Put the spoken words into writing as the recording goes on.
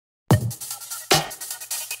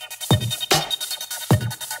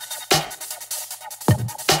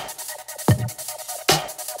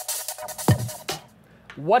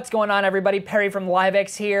What's going on, everybody? Perry from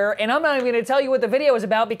LiveX here, and I'm not even going to tell you what the video is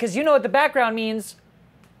about because you know what the background means,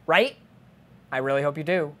 right? I really hope you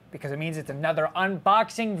do, because it means it's another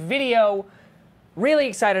unboxing video. Really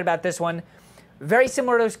excited about this one. Very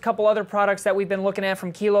similar to a couple other products that we've been looking at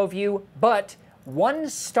from Kiloview, but one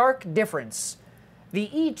stark difference. The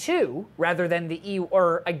E2, rather than the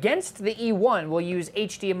against the E1, will use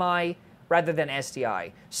HDMI rather than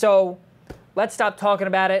SDI. So let's stop talking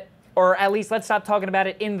about it, or at least let's stop talking about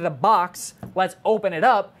it in the box. Let's open it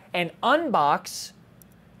up and unbox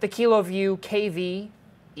the Kiloview KV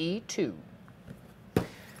E2. All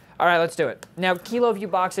right, let's do it. Now, Kiloview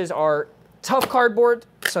boxes are tough cardboard,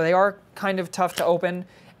 so they are kind of tough to open,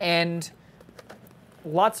 and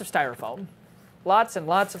lots of styrofoam. Lots and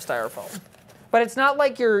lots of styrofoam. But it's not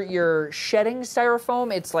like you're shedding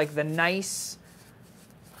styrofoam. It's like the nice,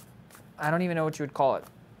 I don't even know what you would call it,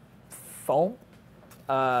 foam?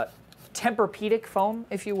 Tempur-Pedic foam,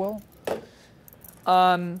 if you will.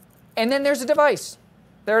 And then there's a device.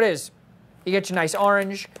 There it is. You get your nice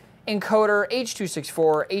orange encoder,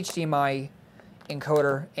 H.264, HDMI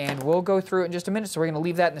encoder, and we'll go through it in just a minute. So we're going to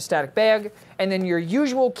leave that in the static bag. And then your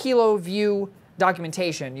usual Kiloview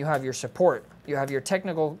documentation. You have your support. You have your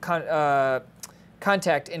technical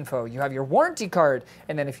contact info. You have your warranty card.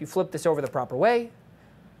 And then if you flip this over the proper way,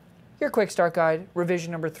 your quick start guide,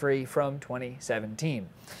 revision number 3 from 2017.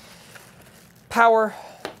 Power,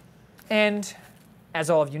 and as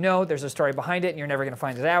all of you know, there's a story behind it, and you're never going to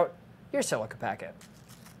find it out. Your silica packet.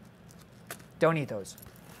 Don't eat those.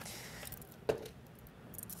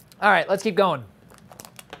 All right, let's keep going.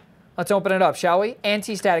 Let's open it up, shall we?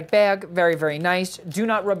 Anti-static bag, very, very nice. Do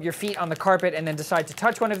not rub your feet on the carpet and then decide to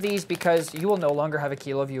touch one of these because you will no longer have a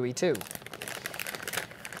Kiloview E2.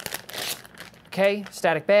 Okay,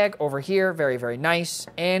 static bag over here, very, very nice.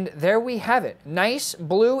 And there we have it. Nice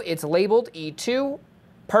blue, it's labeled E2,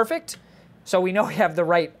 perfect. So we know we have the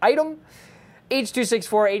right item.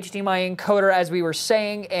 H.264 HDMI encoder, as we were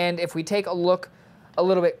saying, and if we take a look a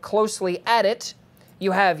little bit closely at it,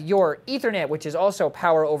 you have your Ethernet, which is also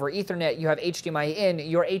power over Ethernet. You have HDMI in,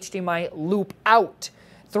 your HDMI loop out.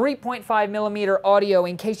 3.5 millimeter audio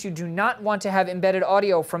in case you do not want to have embedded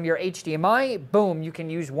audio from your HDMI. Boom, you can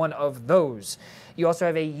use one of those. You also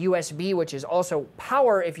have a USB, which is also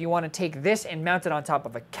power if you want to take this and mount it on top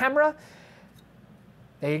of a camera.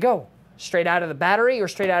 There you go. Straight out of the battery or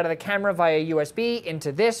straight out of the camera via USB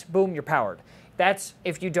into this, boom, you're powered. That's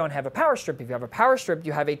if you don't have a power strip. If you have a power strip,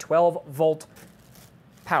 you have a 12-volt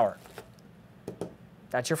power.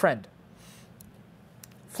 That's your friend.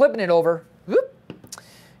 Flipping it over, whoop,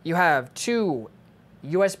 you have 2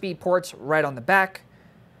 USB ports right on the back.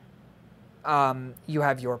 You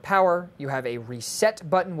have your power. You have a reset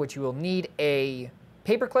button, which you will need a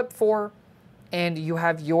paperclip for. And you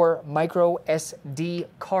have your micro SD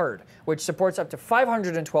card, which supports up to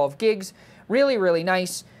 512 gigs. Really, really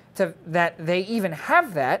nice that they even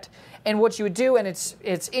have that. And what you would do, and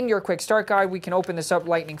it's in your quick start guide, we can open this up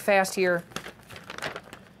lightning fast here.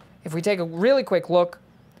 If we take a really quick look,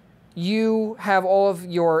 you have all of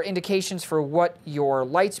your indications for what your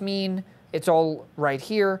lights mean. It's all right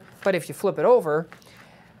here. But if you flip it over,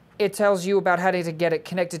 it tells you about how to get it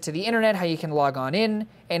connected to the internet, how you can log on in,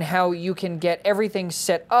 and how you can get everything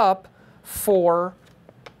set up for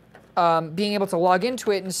being able to log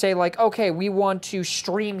into it and say, like, okay, we want to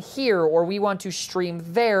stream here, or we want to stream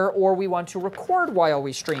there, or we want to record while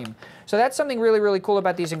we stream. So that's something really, really cool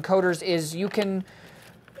about these encoders is you can,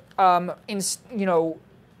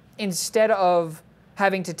 instead of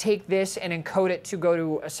having to take this and encode it to go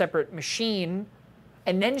to a separate machine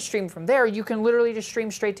and then stream from there, you can literally just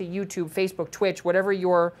stream straight to YouTube, Facebook, Twitch, whatever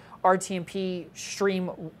your RTMP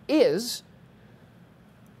stream is,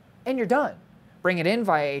 and you're done. Bring it in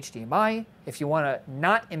via HDMI. If you want to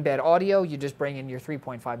not embed audio, you just bring in your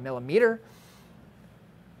 3.5 millimeter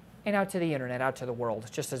and out to the internet, out to the world,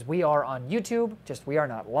 just as we are on YouTube, just we are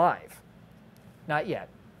not live. Not yet.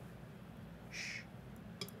 Shh.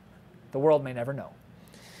 The world may never know.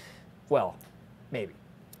 Well, maybe.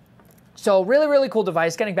 So really, really cool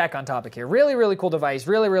device. Getting back on topic here. Really, really cool device.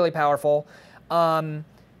 Really, really powerful.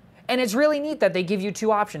 And it's really neat that they give you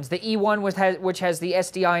 2 options. The E1, which has the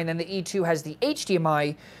SDI, and then the E2 has the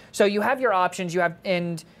HDMI. So you have your options.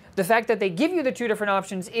 And the fact that they give you the 2 different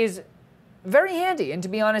options is very handy. And to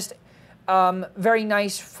be honest, very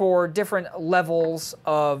nice for different levels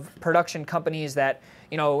of production companies that,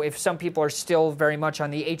 you know, if some people are still very much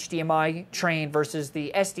on the HDMI train versus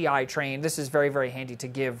the SDI train, this is very, very handy to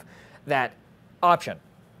give that option.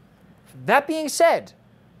 That being said,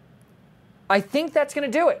 I think that's going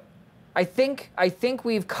to do it. I think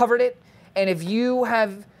we've covered it. And if you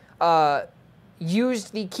have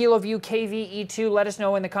used the Kiloview KV-E2, let us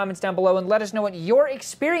know in the comments down below, and let us know what your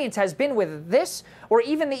experience has been with this, or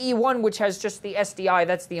even the E1, which has just the SDI.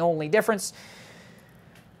 That's the only difference.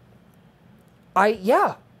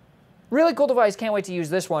 Yeah, really cool device. Can't wait to use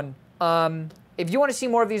this one. If you want to see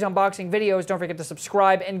more of these unboxing videos, don't forget to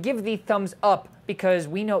subscribe and give the thumbs up, because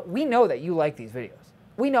we know that you like these videos.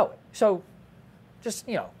 We know it. So just,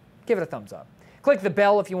 give it a thumbs up. Click the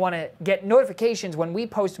bell if you want to get notifications when we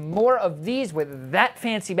post more of these with that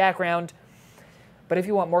fancy background. But if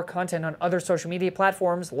you want more content on other social media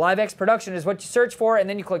platforms, LiveX Production is what you search for, and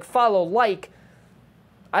then you click follow, like.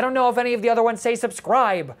 I don't know if any of the other ones say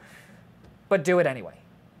subscribe, but do it anyway.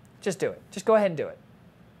 Just do it. Just go ahead and do it.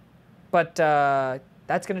 But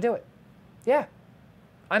that's going to do it. Yeah.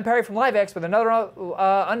 I'm Perry from LiveX with another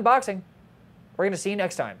unboxing. We're going to see you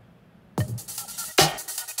next time.